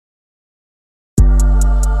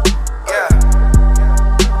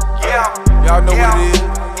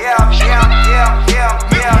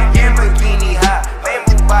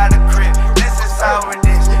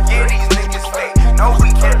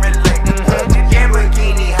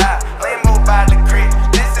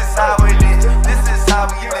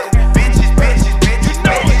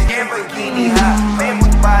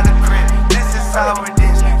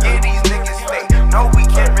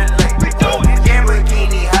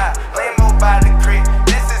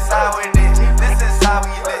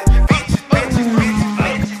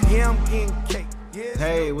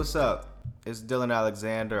It's Dylan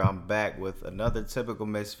Alexander. I'm back with another typical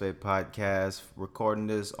Misfit podcast, recording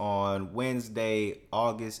this on Wednesday,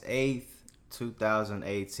 August 8th,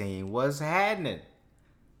 2018. What's happening?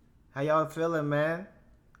 How y'all feeling, man?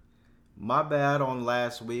 My bad on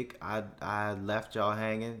last week. I left y'all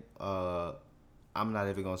hanging. I'm not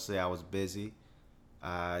even gonna say I was busy.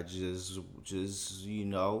 I just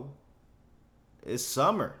it's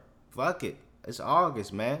summer. Fuck it. It's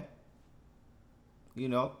August, man. You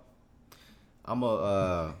know, I'm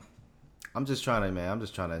a I'm just trying to, man. I'm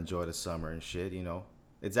just trying to enjoy the summer and shit.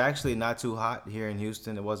 It's actually not too hot here in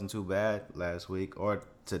Houston. It wasn't too bad last week or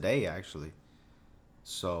today actually.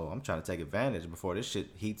 So I'm trying to take advantage before this shit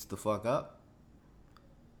heats the fuck up.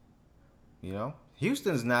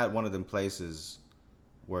 Houston's not one of them places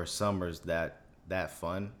where summer's that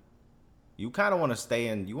fun. You kind of want to stay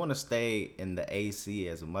in. You want to stay in the AC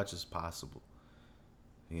as much as possible.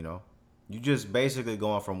 You know, you just basically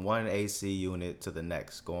going from one AC unit to the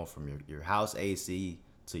next, going from your house AC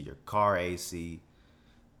to your car AC.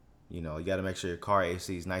 You got to make sure your car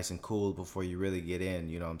AC is nice and cool before you really get in.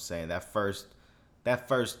 You know what I'm saying? That first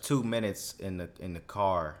 2 minutes in the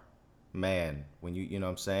car, man. When you know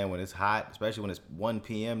what I'm saying, when it's hot, especially when it's 1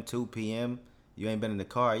 p.m., 2 p.m., you ain't been in the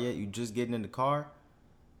car yet. You just getting in the car.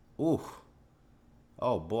 Ooh.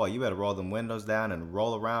 Oh boy, you better roll them windows down and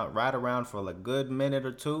ride around for a good minute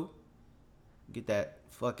or two. Get that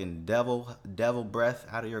fucking devil breath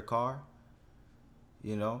out of your car.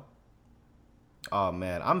 You know? Oh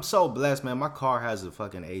man, I'm so blessed, man. My car has a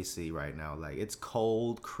fucking AC right now. Like it's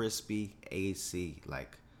cold, crispy AC.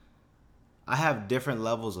 Like I have different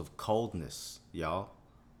levels of coldness, y'all.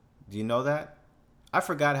 Do you know that? I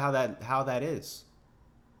forgot how that is.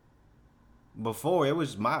 Before it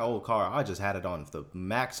was my old car. I just had it on the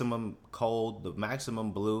maximum cold, the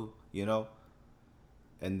maximum blue,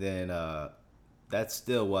 and then that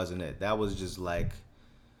still wasn't it. That was just like,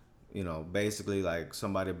 basically like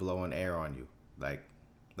somebody blowing air on you. Like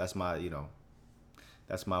that's my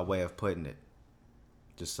way of putting it.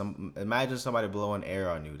 Just imagine somebody blowing air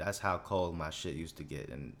on you. That's how cold my shit used to get,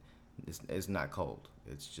 and it's not cold.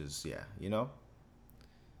 It's just yeah.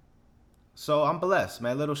 So I'm blessed,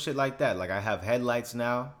 man. Little shit like that. Like I have headlights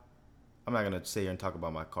now. I'm not gonna sit here and talk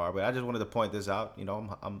about my car, but I just wanted to point this out.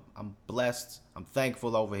 I'm blessed. I'm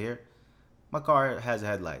thankful over here. My car has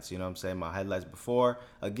headlights. You know what I'm saying? My headlights before,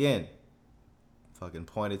 again, fucking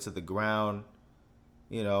pointed to the ground.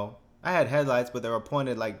 I had headlights, but they were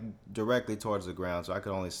pointed like directly towards the ground, so I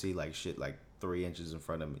could only see like shit like 3 inches in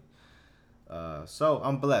front of me. So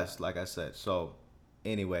I'm blessed, like I said. So,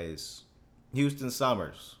 anyways, Houston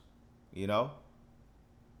Summers. You know,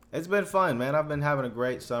 it's been fun, man. I've been having a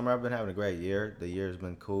great summer. I've been having a great year. The year's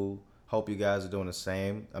been cool. Hope you guys are doing the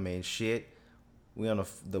same. I mean, shit. We on the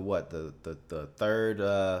third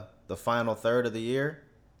the final third of the year.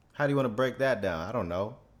 How do you want to break that down? I don't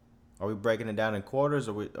know. Are we breaking it down in quarters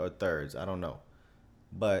or thirds? I don't know.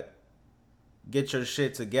 But get your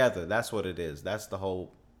shit together. That's what it is. That's the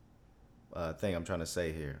whole thing I'm trying to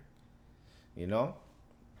say here. You know,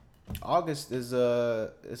 August is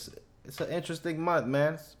it's an interesting month,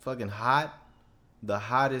 man. It's fucking hot. The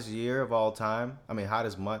hottest year of all time. I mean,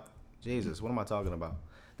 hottest month. Jesus, what am I talking about?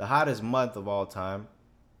 The hottest month of all time.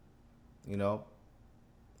 You know,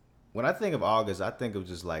 when I think of August, I think of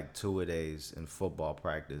just like two-a-days in football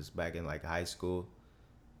practice back in like high school.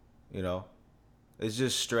 You know, it's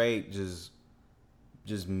just straight, just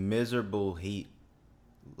miserable heat.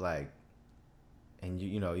 Like, and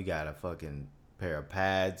you got a fucking pair of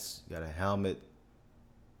pads, you got a helmet.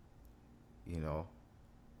 You know,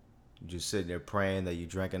 you just sitting there praying that you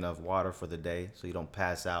drank enough water for the day so you don't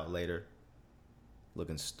pass out later,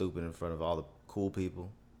 looking stupid in front of all the cool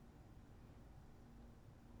people.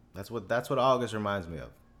 That's what August reminds me of.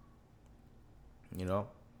 You know,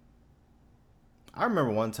 I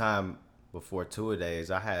remember one time before two-a-days,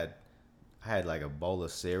 I had like a bowl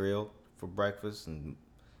of cereal for breakfast and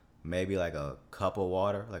maybe like a cup of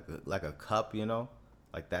water, like a cup,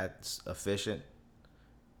 like that's efficient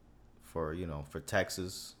for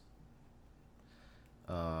Texas.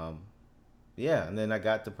 Um, yeah, and then I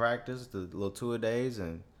got to practice the little two-a-days,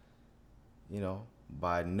 and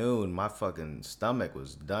by noon my fucking stomach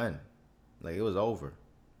was done, like it was over.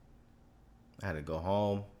 I had to go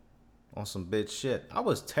home on some bitch shit. I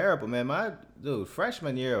was terrible, man. My dude,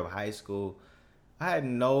 freshman year of high school, I had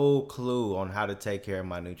no clue on how to take care of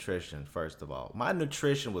my nutrition. First of all, my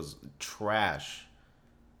nutrition was trash.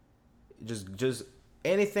 Just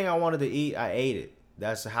anything I wanted to eat, I ate it.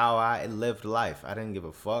 That's how I lived life. I didn't give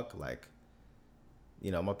a fuck. Like,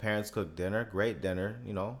 my parents cooked dinner, great dinner,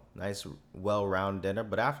 nice, well-rounded dinner.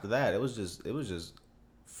 But after that, it was just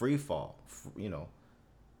free fall.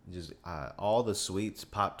 Just all the sweets,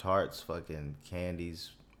 Pop Tarts, fucking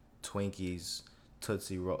candies, Twinkies,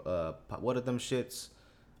 Tootsie Roll. What are them shits?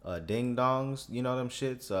 Ding dongs. You know them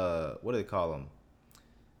shits. What do they call them?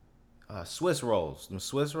 Swiss rolls. Them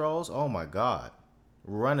Swiss rolls. Oh my god,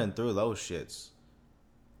 running through those shits.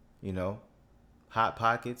 You know, Hot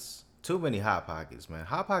Pockets. Too many Hot Pockets, man.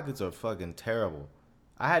 Hot Pockets are fucking terrible.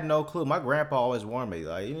 I had no clue. My grandpa always warned me,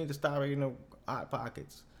 like, you need to stop eating the Hot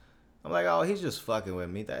Pockets. I'm like, oh, he's just fucking with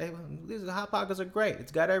me. These Hot Pockets are great.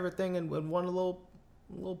 It's got everything in one little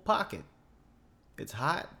pocket. It's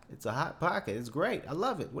hot. It's a hot pocket. It's great. I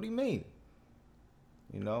love it. What do you mean?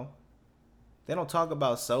 You know? They don't talk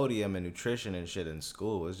about sodium and nutrition and shit in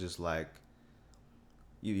school. It's just like,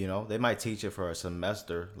 you know, they might teach it for a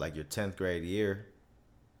semester, like your 10th grade year.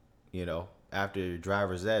 You know, after your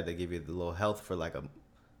driver's ed, they give you the little health for like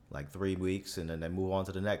 3 weeks, and then they move on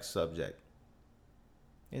to the next subject.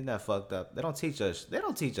 Isn't that fucked up? They don't teach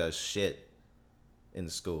us shit in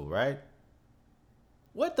school, right?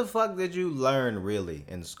 What the fuck did you learn really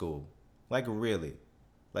in school? Like really?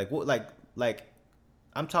 Like what like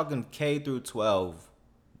I'm talking K through 12,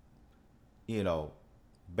 you know,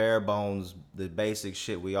 bare bones, the basic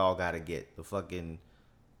shit we all got to get. The fucking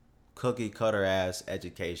cookie cutter ass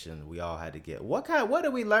education we all had to get. What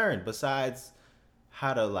did we learn besides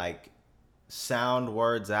how to like sound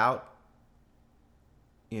words out?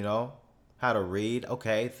 You know, how to read.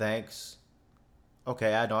 Okay, thanks.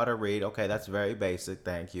 Okay, I know how to read. Okay, that's very basic.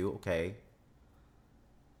 Thank you. Okay.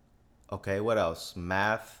 Okay, what else?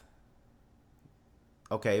 Math.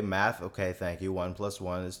 Okay, math. Okay, thank you. 1 plus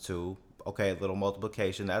 1 is 2. Okay, little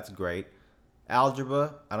multiplication. That's great.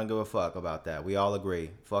 Algebra. I don't give a fuck about that. We all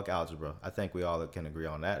agree. Fuck algebra. I think we all can agree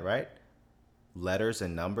on that, right? Letters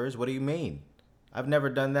and numbers. What do you mean? I've never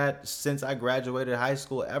done that since I graduated high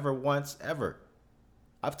school ever once, ever.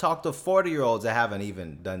 I've talked to 40-year-olds that haven't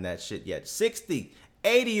even done that shit yet. 60,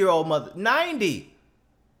 80-year-old 90,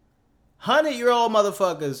 100-year-old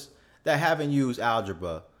motherfuckers that haven't used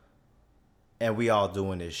algebra. And we all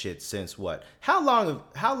doing this shit since what? How long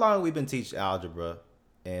have we been teaching algebra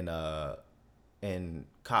in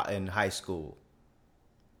high school?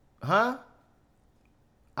 Huh?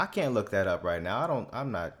 I can't look that up right now.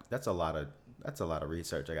 That's a lot of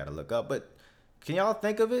research I got to look up, but can y'all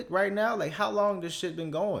think of it right now? Like, how long this shit been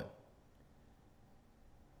going?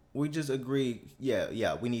 We just agree,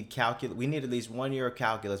 yeah, we need calculus. We need at least 1 year of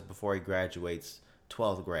calculus before he graduates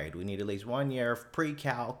 12th grade. We need at least 1 year of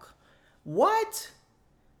pre-calc. What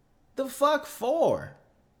the fuck for?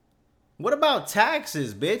 What about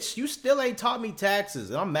taxes, bitch? You still ain't taught me taxes,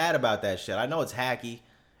 and I'm mad about that shit. I know it's hacky.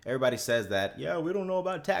 Everybody says that. Yeah, we don't know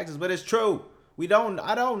about taxes, but it's true. I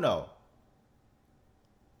don't know.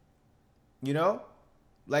 You know,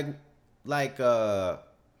 like, you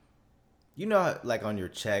know, like on your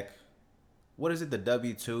check, what is it? The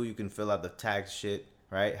W-2, you can fill out the tax shit,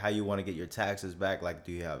 right? How you want to get your taxes back. Like,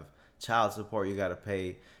 do you have child support you got to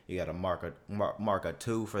pay? You got to mark a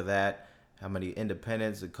 2 for that. How many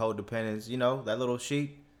independents and codependents, you know, that little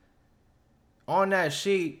sheet. On that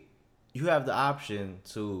sheet, you have the option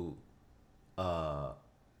to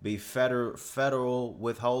be federal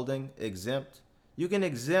withholding exempt. You can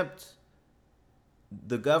exempt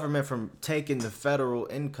the government from taking the federal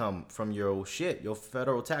income from your shit, your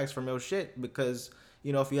federal tax from your shit, because,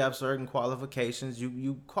 you know, if you have certain qualifications,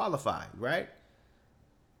 you qualify, right?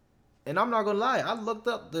 And I'm not gonna lie, I looked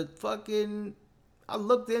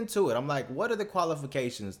into it. I'm like, what are the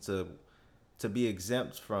qualifications to be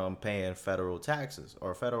exempt from paying federal taxes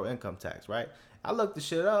or federal income tax, right? I looked the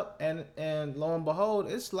shit up, and lo and behold,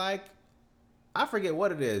 it's like, I forget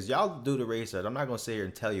what it is. Y'all do the research. I'm not gonna sit here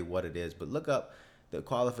and tell you what it is, but look up the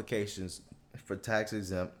qualifications for tax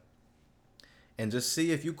exempt and just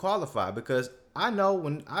see if you qualify, because I know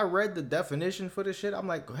when I read the definition for this shit, I'm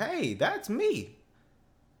like, hey, that's me.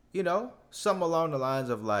 You know, something along the lines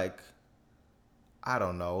of like, I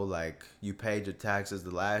don't know, like you paid your taxes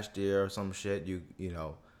the last year or some shit. You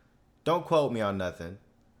know, don't quote me on nothing.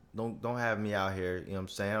 Don't have me out here, you know what I'm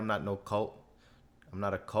saying? I'm not no cult. I'm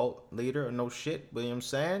not a cult leader or no shit, but you know what I'm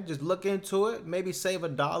saying? Just look into it, maybe save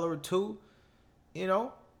 $1 or $2. You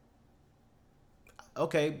know,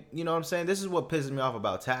 okay, you know what I'm saying? This is what pisses me off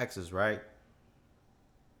about taxes, right?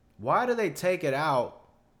 Why do they take it out,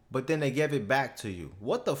 but then they give it back to you?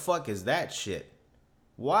 What the fuck is that shit?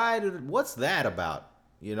 What's that about?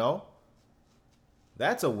 You know?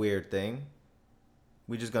 That's a weird thing.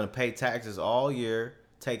 We just gonna pay taxes all year,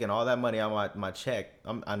 taking all that money out of my check.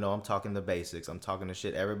 I know I'm talking the basics. I'm talking the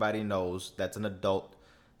shit everybody knows. That's an adult.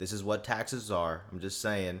 This is what taxes are. I'm just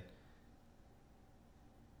saying.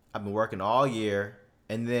 I've been working all year,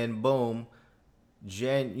 And then boom,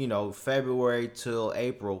 February till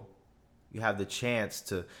April, you have the chance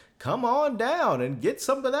to come on down and get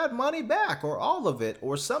some of that money back, or all of it,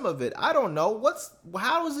 or some of it. I don't know.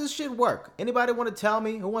 How does this shit work? Anybody want to tell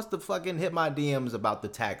me? Who wants to fucking hit my DMs about the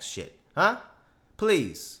tax shit? Huh?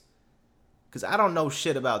 Please. Cause I don't know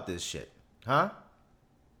shit about this shit. Huh?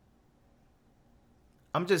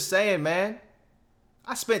 I'm just saying, man.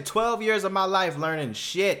 I spent 12 years of my life learning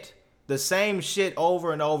shit. The same shit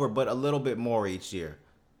over and over, but a little bit more each year.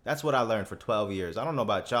 That's what I learned for 12 years. I don't know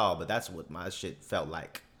about y'all, but that's what my shit felt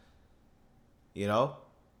like. You know?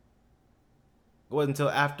 It wasn't until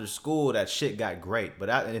after school that shit got great. But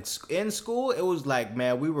in school, it was like,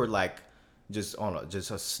 man, we were like just on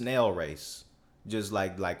a snail race. Just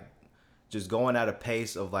just going at a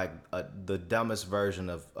pace of like the dumbest version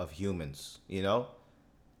of humans, you know?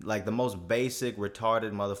 Like the most basic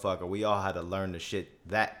retarded motherfucker. We all had to learn the shit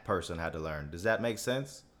that person had to learn. Does that make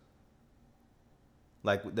sense?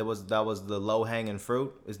 Like that was the low hanging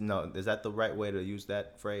fruit. Is that the right way to use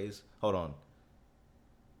that phrase? Hold on.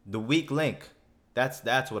 The weak link.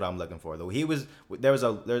 That's what I'm looking for. Though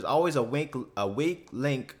there's always a weak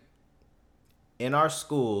link in our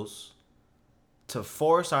schools to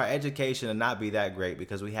force our education to not be that great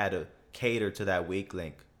because we had to cater to that weak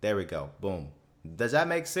link. There we go. Boom. Does that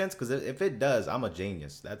make sense? Because if it does, I'm a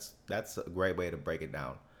genius. That's a great way to break it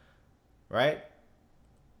down, right?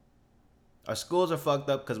 Our schools are fucked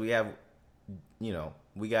up because we have,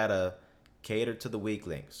 we gotta cater to the weak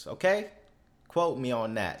links. Okay, quote me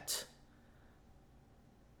on that.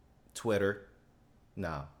 Twitter,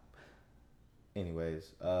 no.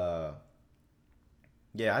 Anyways, yeah,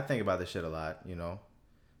 I think about this shit a lot.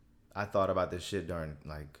 I thought about this shit during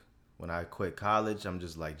when I quit college. I'm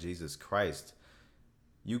just like, Jesus Christ.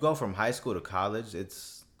 You go from high school to college,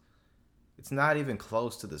 it's not even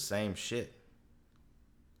close to the same shit.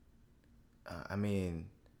 I mean,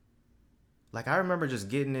 I remember just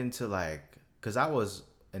getting into cause I was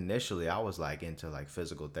initially into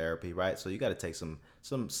physical therapy, right? So you got to take some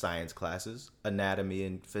science classes, anatomy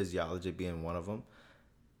and physiology being one of them.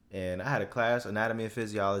 And I had a class, anatomy and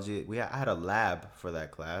physiology. I had a lab for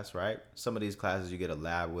that class, right? Some of these classes you get a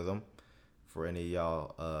lab with them. For any of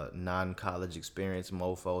y'all non-college experience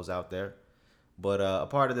mofos out there. But a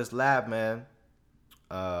part of this lab, man,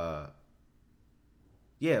 yeah,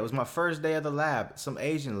 it was my first day of the lab. Some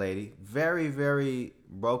Asian lady, very, very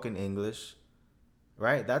broken English,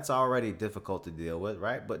 right? That's already difficult to deal with,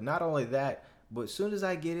 right? But not only that, but as soon as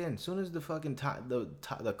I get in, as soon as the fucking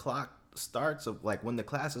the clock starts of when the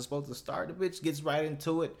class is supposed to start, the bitch gets right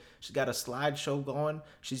into it. She got a slideshow going.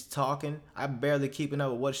 She's talking. I'm barely keeping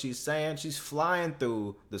up with what she's saying. She's flying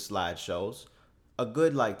through the slideshows. A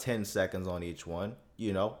good 10 seconds on each one.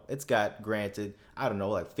 It's got, granted, I don't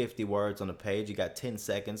know, 50 words on the page. You got 10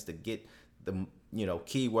 seconds to get the,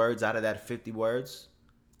 keywords out of that 50 words.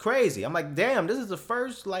 Crazy. I'm like, damn, this is the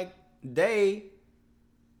first day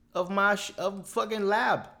of my of fucking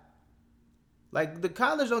lab. The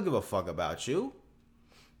college don't give a fuck about you.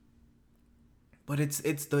 But it's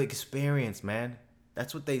the experience, man.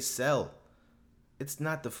 That's what they sell. It's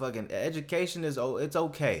not the fucking education it's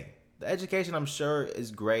okay. The education I'm sure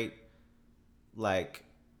is great.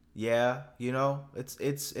 Yeah,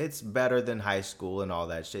 it's better than high school and all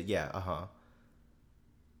that shit. Yeah,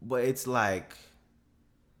 But it's what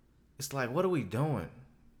are we doing?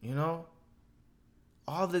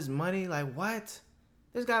 All this money, what?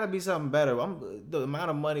 There's got to be something better. The amount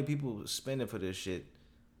of money people spending for this shit,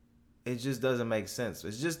 it just doesn't make sense.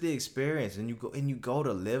 It's just the experience, and you go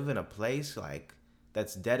to live in a place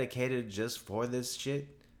that's dedicated just for this shit.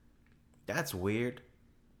 That's weird.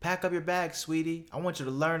 Pack up your bags, sweetie. I want you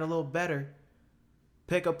to learn a little better.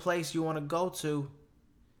 Pick a place you want to go to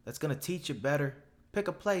that's gonna teach you better. Pick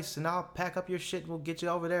a place, and I'll pack up your shit, and we'll get you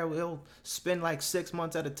over there. We'll spend 6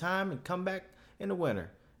 months at a time, and come back in the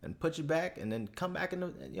winter. And put you back, and then come back in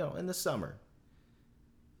the summer.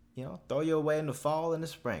 Throw you away in the fall and the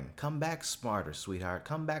spring. Come back smarter, sweetheart.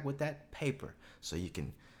 Come back with that paper so you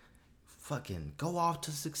can fucking go off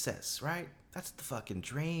to success, right? That's the fucking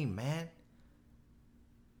dream, man.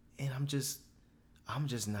 And I'm just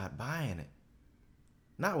not buying it.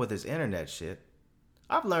 Not with this internet shit.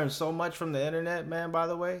 I've learned so much from the internet, man, by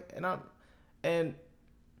the way. And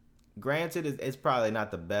granted, it's probably not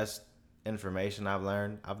the best information I've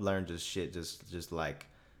learned. I've learned just shit, just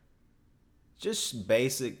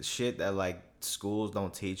basic shit that schools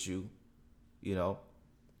don't teach you,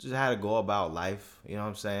 just how to go about life. You know what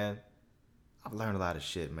I'm saying? I've learned a lot of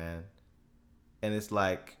shit, man. And it's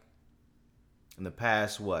in the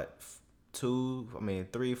past, 3,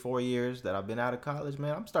 4 years that I've been out of college,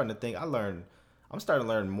 man, I'm starting to think I learned I'm starting to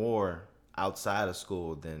learn more outside of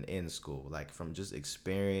school than in school, like from just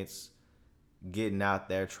experience, getting out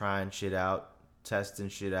there, trying shit out, testing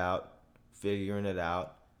shit out, figuring it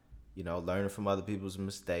out, learning from other people's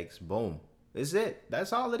mistakes. Boom. It's it.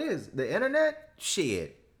 That's all it is. The internet,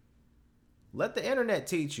 shit. Let the internet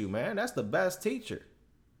teach you, man. That's the best teacher.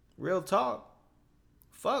 Real talk.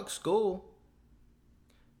 Fuck school.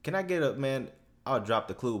 Can I get up, man? I'll drop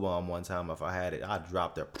the clue bomb one time if I had it. I'd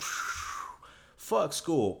drop there. Fuck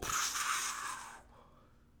school.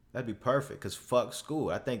 That'd be perfect, because fuck school.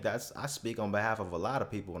 I think I speak on behalf of a lot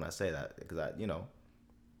of people when I say that, because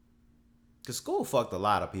because school fucked a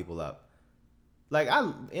lot of people up.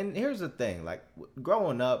 And here's the thing, like,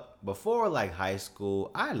 growing up, before, like, high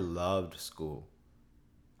school, I loved school.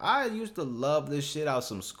 I used to love this shit out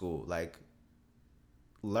some school. Like,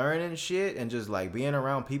 learning shit and just, like, being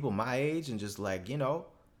around people my age and just, like,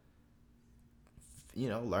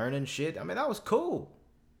 learning shit. I mean, that was cool.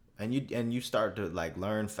 And you start to, like,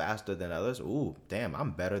 learn faster than others. Ooh, damn,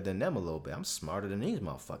 I'm better than them a little bit. I'm smarter than these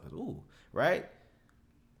motherfuckers. Ooh, right?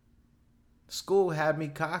 School had me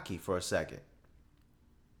cocky for a second.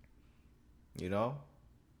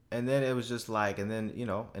 And then it was just like, and then,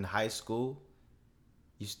 in high school,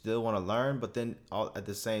 you still want to learn, but then at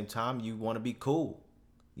the same time, you want to be cool.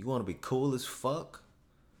 You want to be cool as fuck,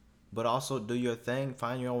 but also do your thing,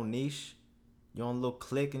 find your own niche, your own little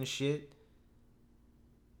clique and shit.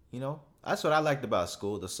 That's what I liked about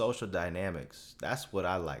school, the social dynamics. That's what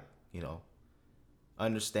I like,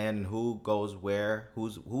 understanding who goes where,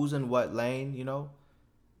 who's in what lane,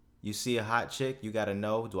 You see a hot chick, you got to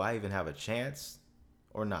know, do I even have a chance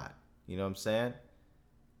or not? You know what I'm saying?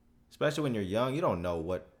 Especially when you're young, you don't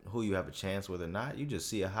know who you have a chance with or not. You just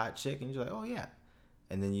see a hot chick and you're like, oh yeah.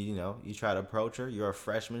 And then you try to approach her. You're a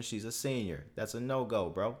freshman, she's a senior. That's a no-go,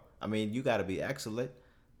 bro. I mean, you got to be excellent,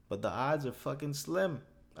 but the odds are fucking slim.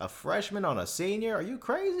 A freshman on a senior? Are you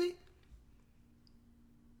crazy?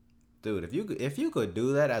 Dude, if you could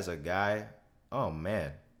do that as a guy, oh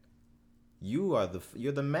man. You're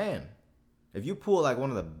the man. If you pull like one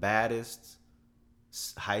of the baddest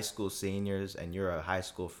high school seniors and you're a high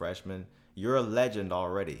school freshman, you're a legend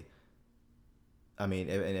already. I mean,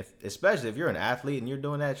 especially if you're an athlete and you're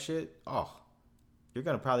doing that shit, you're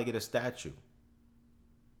gonna probably get a statue.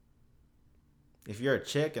 If you're a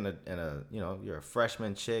chick and you're a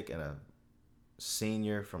freshman chick and a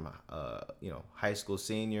senior from high school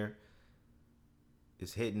senior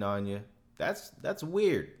is hitting on you, that's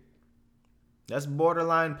weird. That's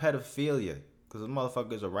borderline pedophilia, because the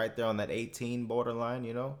motherfuckers are right there on that 18 borderline.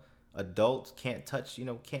 Adults can't touch a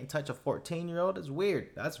 14-year-old. It's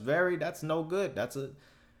weird. That's no good. That's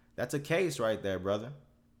a case right there, brother.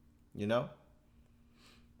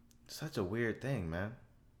 Such a weird thing, man.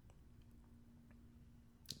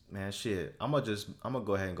 Man, shit. I'm gonna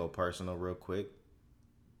go ahead and go personal real quick.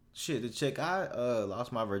 Shit, the chick I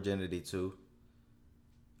lost my virginity to,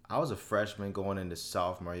 I was a freshman going into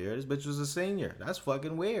sophomore year. This bitch was a senior. That's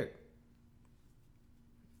fucking weird.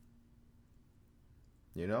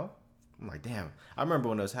 I'm like, damn. I remember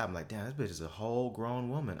when it was happening, like, damn, this bitch is a whole grown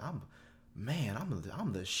woman. I'm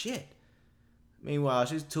the shit. Meanwhile,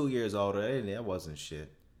 she's 2 years older. That wasn't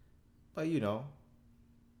shit. But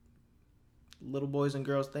little boys and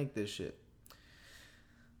girls think this shit.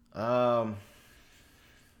 But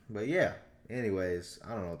yeah. Anyways, I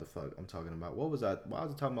don't know what the fuck I'm talking about. Why was I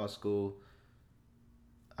talking about school?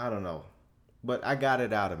 I don't know. But I got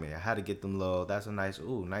it out of me. I had to get them that's a nice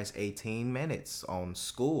 18 minutes on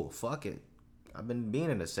school. Fuck it. I've been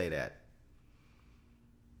meaning to say that.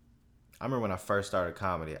 I remember when I first started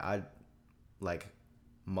comedy,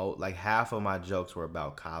 half of my jokes were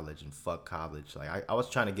about college and fuck college. Like I was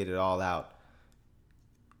trying to get it all out,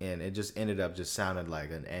 and it just ended up just sounding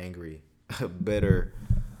like an angry, bitter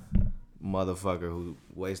motherfucker who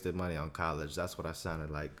wasted money on college. That's what I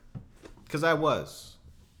sounded like, because I was,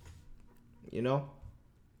 yeah.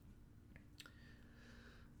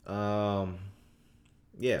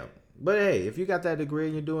 But hey, if you got that degree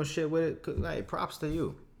and you're doing shit with it, hey, props to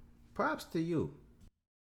you. Props to you.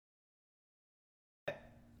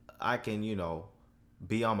 I can,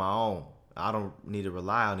 be on my own. I don't need to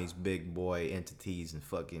rely on these big boy entities and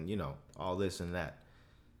fucking, all this and that.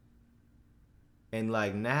 And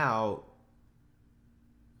like now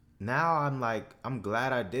I'm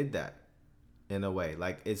glad I did that in a way.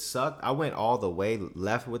 Like, it sucked. I went all the way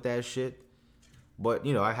left with that shit. But,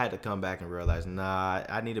 I had to come back and realize, nah,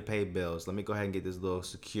 I need to pay bills. Let me go ahead and get this little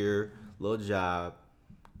secure little job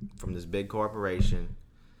from this big corporation.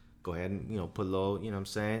 Go ahead and, put a little, what I'm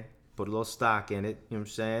saying? Put a little stock in it, you know what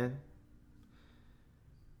I'm saying?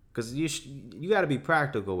 Cause you got to be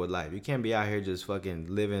practical with life. You can't be out here just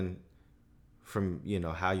fucking living from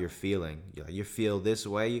how you're feeling. You feel this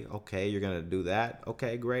way, okay, you're gonna do that,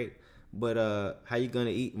 okay, great. But how you gonna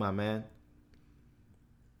eat, my man?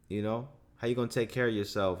 How you gonna take care of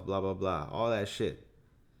yourself? Blah blah blah, all that shit.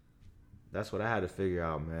 That's what I had to figure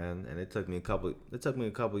out, man. And it took me a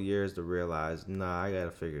couple years to realize, nah, I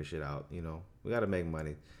gotta figure shit out. We gotta make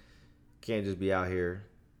money. Can't just be out here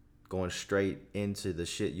going straight into the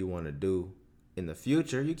shit you want to do in the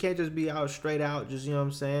future. You can't just be out straight out, just what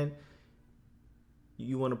I'm saying.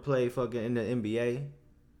 You want to play fucking in the NBA.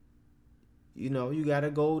 You gotta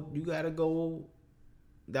go. You gotta go.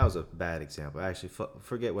 That was a bad example. Actually,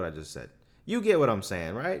 forget what I just said. You get what I'm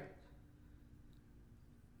saying, right?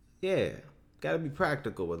 Yeah. Gotta be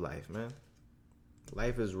practical with life, man.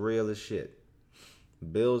 Life is real as shit.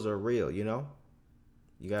 Bills are real. You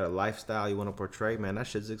got a lifestyle you want to portray, man. That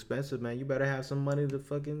shit's expensive, man. You better have some money to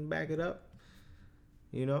fucking back it up.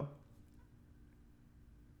 You know?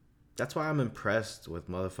 That's why I'm impressed with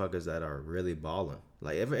motherfuckers that are really balling.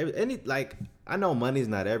 Like I know money's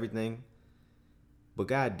not everything, but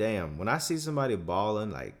goddamn, when I see somebody balling,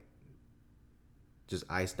 like just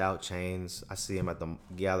iced out chains, I see him at the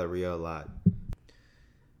Galleria a lot,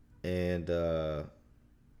 and I'm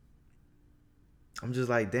just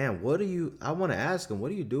like, damn, I want to ask him, what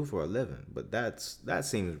do you do for a living? But that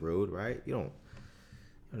seems rude, right? You don't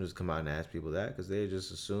just come out and ask people that because they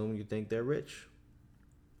just assume you think they're rich.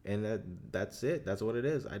 And that's it. That's what it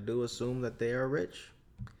is. I do assume that they are rich.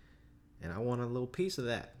 And I want a little piece of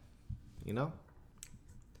that. I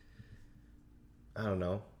don't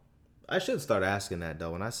know. I should start asking that,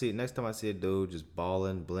 though. Next time I see a dude just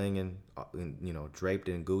balling, blinging, draped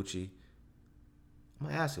in Gucci, I'm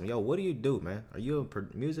going to ask him, yo, what do you do, man? Are you a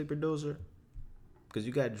music producer? Because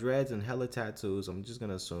you got dreads and hella tattoos. I'm just going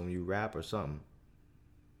to assume you rap or something.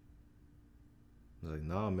 I was like,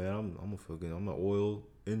 nah, man, I'm an oil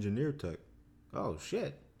engineer tech. Oh,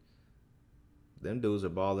 shit. Them dudes are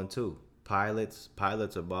balling, too. Pilots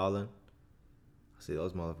are balling. I see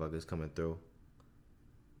those motherfuckers coming through.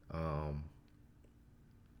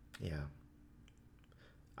 Yeah.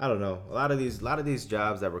 I don't know. A lot of these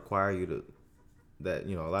jobs that require you to, a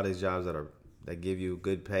lot of these jobs that give you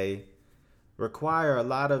good pay require a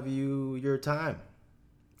lot of your time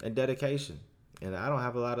and dedication. And I don't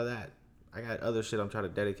have a lot of that. I got other shit I'm trying to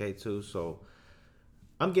dedicate to, so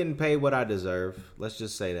I'm getting paid what I deserve. Let's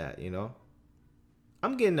just say that, I'm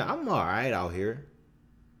all right out here,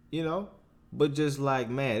 but just like,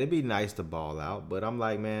 man, it'd be nice to ball out, but I'm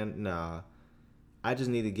like, man, nah, I just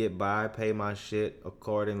need to get by, pay my shit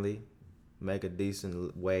accordingly, make a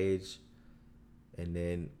decent wage, and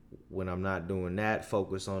then when I'm not doing that,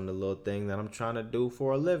 focus on the little thing that I'm trying to do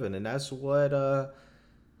for a living, and that's what,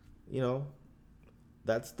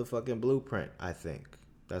 that's the fucking blueprint, I think.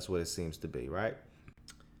 That's what it seems to be, right?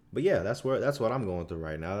 But yeah, that's what I'm going through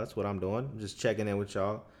right now. That's what I'm doing. I'm just checking in with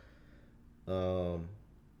y'all. Let's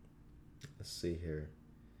see here.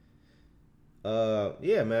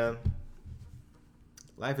 Yeah, man.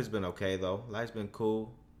 Life has been okay though. Life's been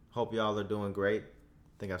cool. Hope y'all are doing great.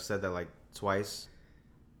 I think I've said that like twice.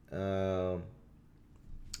 Nah,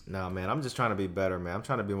 man, I'm just trying to be better, man. I'm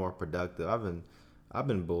trying to be more productive. I've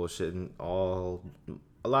been bullshitting a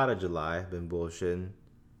lot of July. I've been bullshitting.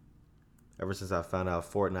 Ever since I found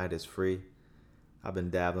out Fortnite is free, I've been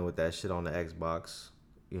dabbling with that shit on the Xbox.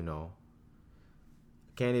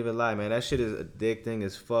 Can't even lie, man. That shit is addicting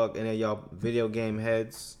as fuck. And then y'all video game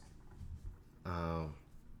heads. I'm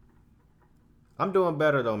doing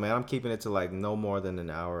better though, man. I'm keeping it to like no more than an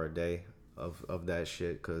hour a day of that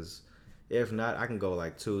shit. Cause if not, I can go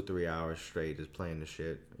like 2-3 hours straight just playing the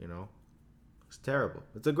shit. It's terrible.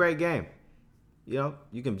 It's a great game. You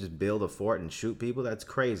can just build a fort and shoot people. That's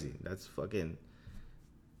crazy. That's fucking.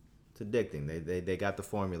 It's addicting. They got the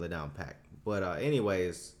formula down packed. But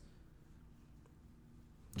anyways,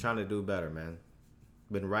 trying to do better, man.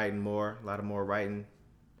 Been writing more, a lot of more writing.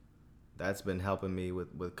 That's been helping me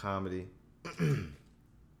with comedy.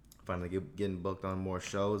 Finally getting booked on more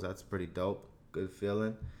shows. That's pretty dope. Good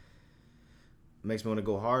feeling. Makes me want to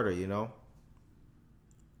go harder,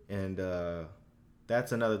 And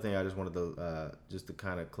that's another thing I just wanted to just to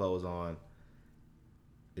kind of close on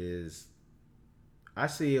is I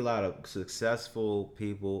see a lot of successful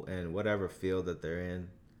people in whatever field that they're in.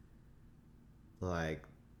 Like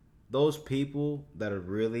those people that are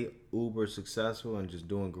really uber successful and just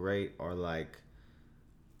doing great are like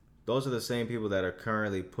those are the same people that are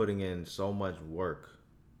currently putting in so much work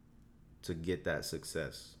to get that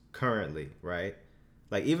success currently, right?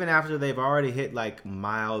 Like even after they've already hit like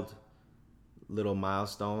mild little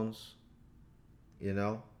milestones,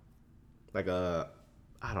 like I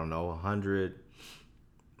don't know, 100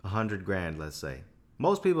 grand, let's say.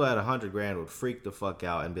 Most people at 100 grand would freak the fuck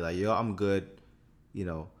out and be like, yo, I'm good, you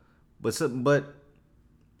know. But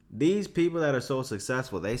these people that are so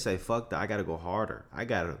successful, they say, fuck that, I gotta go harder.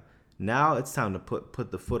 Now it's time to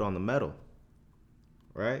put the foot on the metal,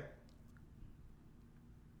 right?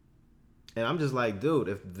 And I'm just like, dude,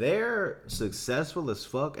 if they're successful as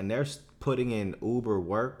fuck and they're putting in uber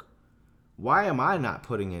work, why am I not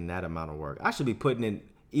putting in that amount of work? I should be putting in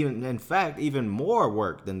even more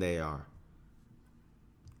work than they are.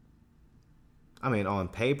 I mean, on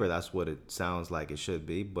paper, that's what it sounds like it should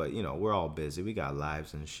be. But, you know, we're all busy. We got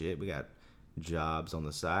lives and shit. We got jobs on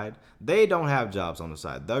the side. They don't have jobs on the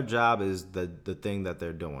side. Their job is the thing that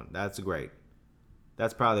they're doing. That's great.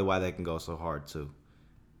 That's probably why they can go so hard, too.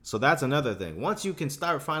 So that's another thing. Once you can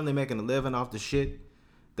start finally making a living off the shit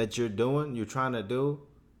that you're trying to do,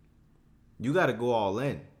 you got to go all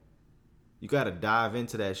in. You got to dive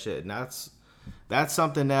into that shit. And that's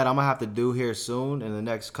something that I'm going to have to do here soon in the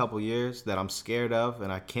next couple years that I'm scared of.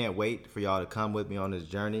 And I can't wait for y'all to come with me on this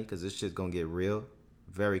journey because this shit's going to get real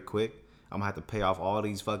very quick. I'm going to have to pay off all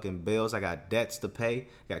these fucking bills. I got debts to pay.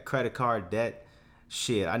 I got credit card debt.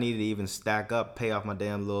 Shit, I need to even stack up, pay off my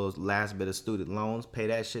damn little last bit of student loans, pay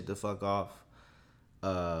that shit the fuck off.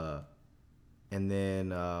 And then,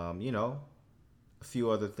 you know, a few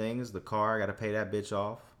other things. The car, I got to pay that bitch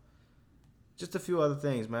off. Just a few other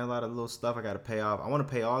things, man. A lot of little stuff I got to pay off. I want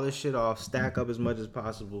to pay all this shit off, stack up as much as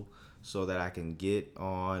possible so that I can get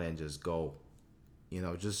on and just go. You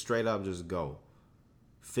know, just straight up just go.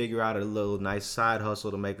 Figure out a little nice side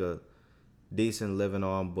hustle to make a decent living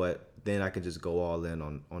on, but then I can just go all in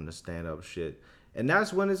on the stand-up shit. And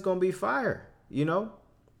that's when it's going to be fire, you know?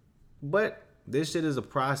 But this shit is a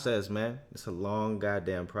process, man. It's a long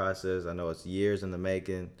goddamn process. I know it's years in the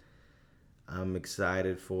making. I'm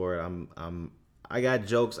excited for it. I got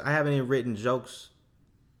jokes. I haven't even written jokes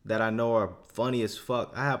that I know are funny as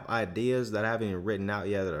fuck. I have ideas that I haven't even written out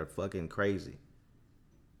yet that are fucking crazy,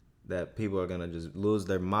 that people are gonna just lose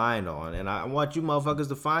their mind on. And I want you motherfuckers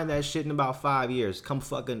to find that shit in about 5 years. Come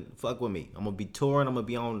fuck with me. I'm gonna be touring. I'm gonna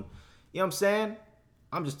be on, you know what I'm saying?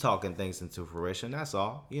 I'm just talking things into fruition. That's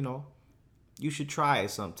all, you know. You should try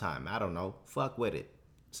it sometime. I don't know. Fuck with it.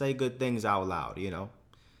 Say good things out loud, you know.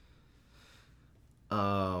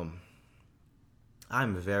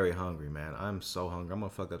 I'm very hungry, man. I'm so hungry. I'm gonna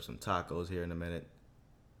fuck up some tacos here in a minute.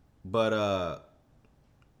 But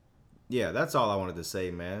yeah, that's all I wanted to say,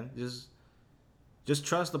 man. Just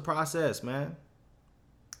trust the process, man.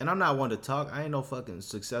 And I'm not one to talk. I ain't no fucking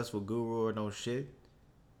successful guru or no shit.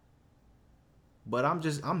 But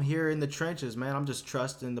I'm here in the trenches, man. I'm just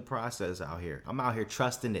trusting the process out here. I'm out here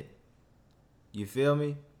trusting it. You feel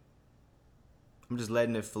me? I'm just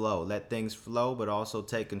letting it flow. Let things flow, but also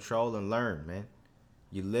take control and learn, man.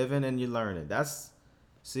 You living and you learning. That's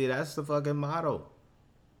the fucking motto.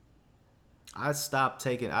 I stopped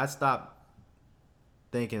thinking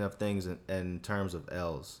of things in terms of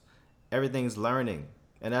L's. Everything's learning.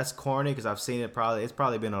 And that's corny because I've seen it's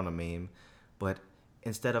probably been on a meme. But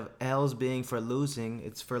instead of L's being for losing,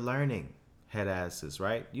 it's for learning. Head asses,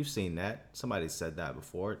 right? You've seen that. Somebody said that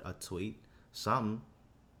before. A tweet. Something.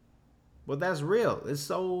 Well, that's real. It's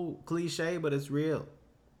so cliche, but it's real.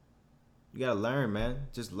 You gotta learn, man.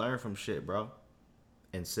 Just learn from shit, bro.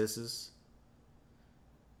 And sisses.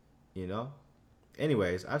 You know?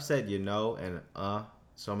 Anyways, I've said you know and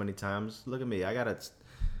so many times. Look at me. I gotta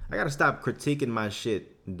stop critiquing my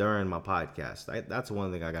shit during my podcast. That's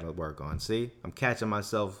one thing I gotta work on. See? I'm catching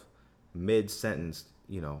myself mid-sentence,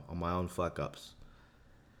 you know, on my own fuck-ups.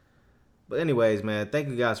 But anyways, man, thank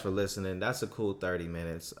you guys for listening. That's a cool 30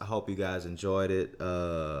 minutes. I hope you guys enjoyed it.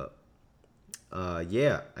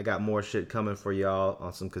 Yeah, I got more shit coming for y'all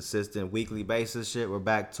on some consistent weekly basis shit. We're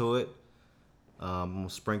back to it. I'm going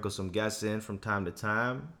to sprinkle some guests in from time to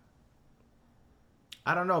time.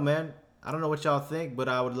 I don't know, man. I don't know what y'all think, but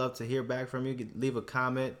I would love to hear back from you. Leave a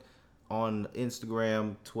comment on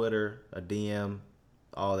Instagram, Twitter, a DM,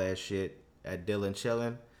 all that shit at Dylan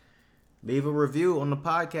Chillin'. Leave a review on the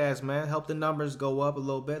podcast, man. Help the numbers go up a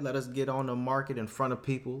little bit. Let us get on the market in front of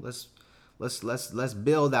people. Let's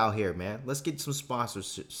build out here, man. Let's get some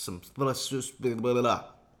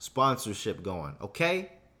sponsorship going,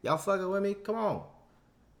 okay? Y'all fucking with me? Come on.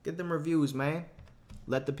 Get them reviews, man.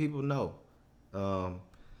 Let the people know.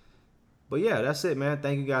 But yeah, that's it, man.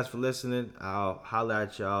 Thank you guys for listening. I'll holler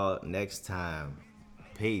at y'all next time.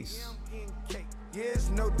 Peace. Yeah, it's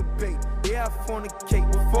no debate. Yeah, I fornicate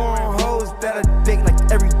with foreign hoes that I date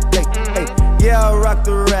like every day. Hey, yeah, I rock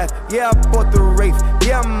the rack. Yeah, I bought the Wraith.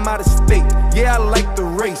 Yeah, I'm out of state. Yeah, I like the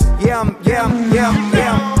race. Yeah, I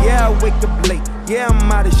wake the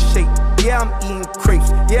Yeah, I'm eating crepes.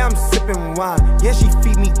 Yeah, I'm sipping wine. Yeah, she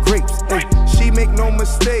feed me grapes. Ay, she make no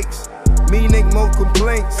mistakes. Me make no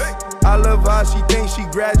complaints. I love how she thinks she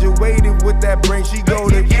graduated with that brain. She go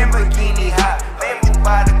to Lamborghini high, Lambo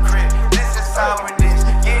by the crib. This is how it is.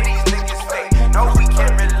 Yeah, these niggas fake. No, we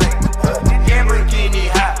can't relate. Lamborghini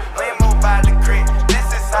high, Lambo by the crib. This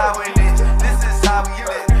is how it is. This is how we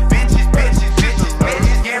live. Bitches, bitches, bitches,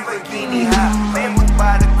 bitches. Lamborghini high, Lambo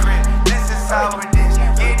by the crib. This is how it is.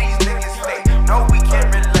 Yeah, these niggas fake. No, we can't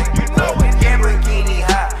relate. Lamborghini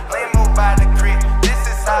high, Lambo by the crib. This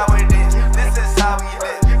is how it is. This is how we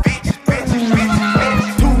live.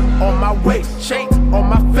 On my waist, shades on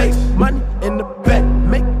my face, money in the bank,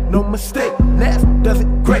 make no mistake, last does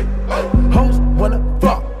it great. Hoes wanna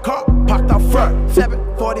fuck, car parked out front,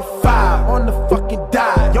 745 on the fucking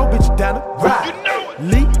dive. Yo bitch down the ride,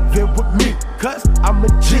 leave it with me, cause I'm a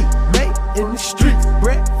G, made in the streets,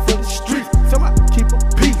 bred for the streets, so I keep a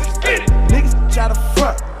peace. Niggas try to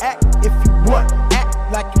front, act if you want, act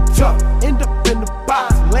like you tough, end up in the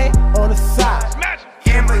box, land on the side.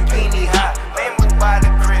 Lamborghini high, Lambo by the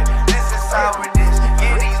crib. This is how it is.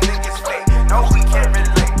 Yeah, these niggas fake. No, we can't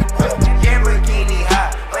relate. Lamborghini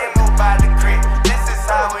high, Lambo by the crib. This is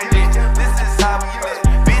how it is. This is how we live.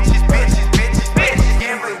 Bitches, bitches, bitches, bitches.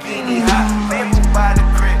 Lamborghini high, Lambo by the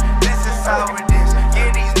crib. This is how it is.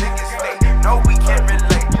 Yeah, these niggas fake. No, we can't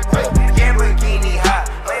relate. Lamborghini high,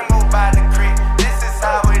 Lambo by the crib. This is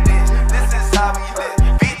how it is. This is how we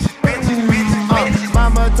live. Bitches, bitches, bitches, bitches.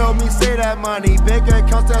 Mama told me say that money, big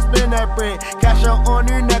accounts that spend that bread. Cash out on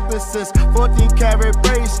your necklaces, 14-karat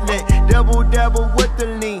bracelet. Double with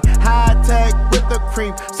the lean, high tech with the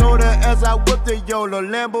cream. Soda as I whip the YOLO,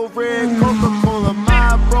 Lambo red, Coca-Cola.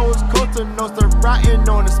 My bros Costa Nostra, riding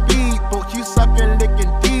on a speedboat. You sucking,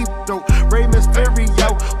 licking deep throat. Rey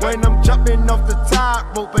Mysterio, when I'm jumping off the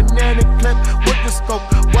top rope. Banana clip with the scope,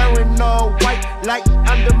 wearing all white like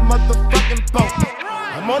I'm the motherfucking Pope.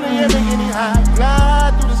 I'm on the Lamborghini high,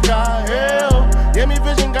 fly through the sky, hell. Yeah, me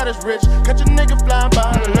vision got us rich, catch a nigga flying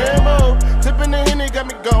by the Lambo. Tipping the Henny got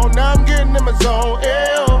me gone, now I'm getting in my zone,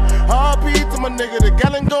 hell. RP to my nigga, the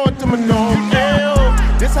gallon going to my dome, hell.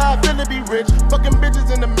 This how I feel to be rich, fucking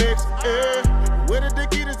bitches in the mix, yeah. Where the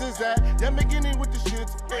Dickies is at, Lamborghini with the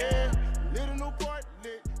shits, yeah.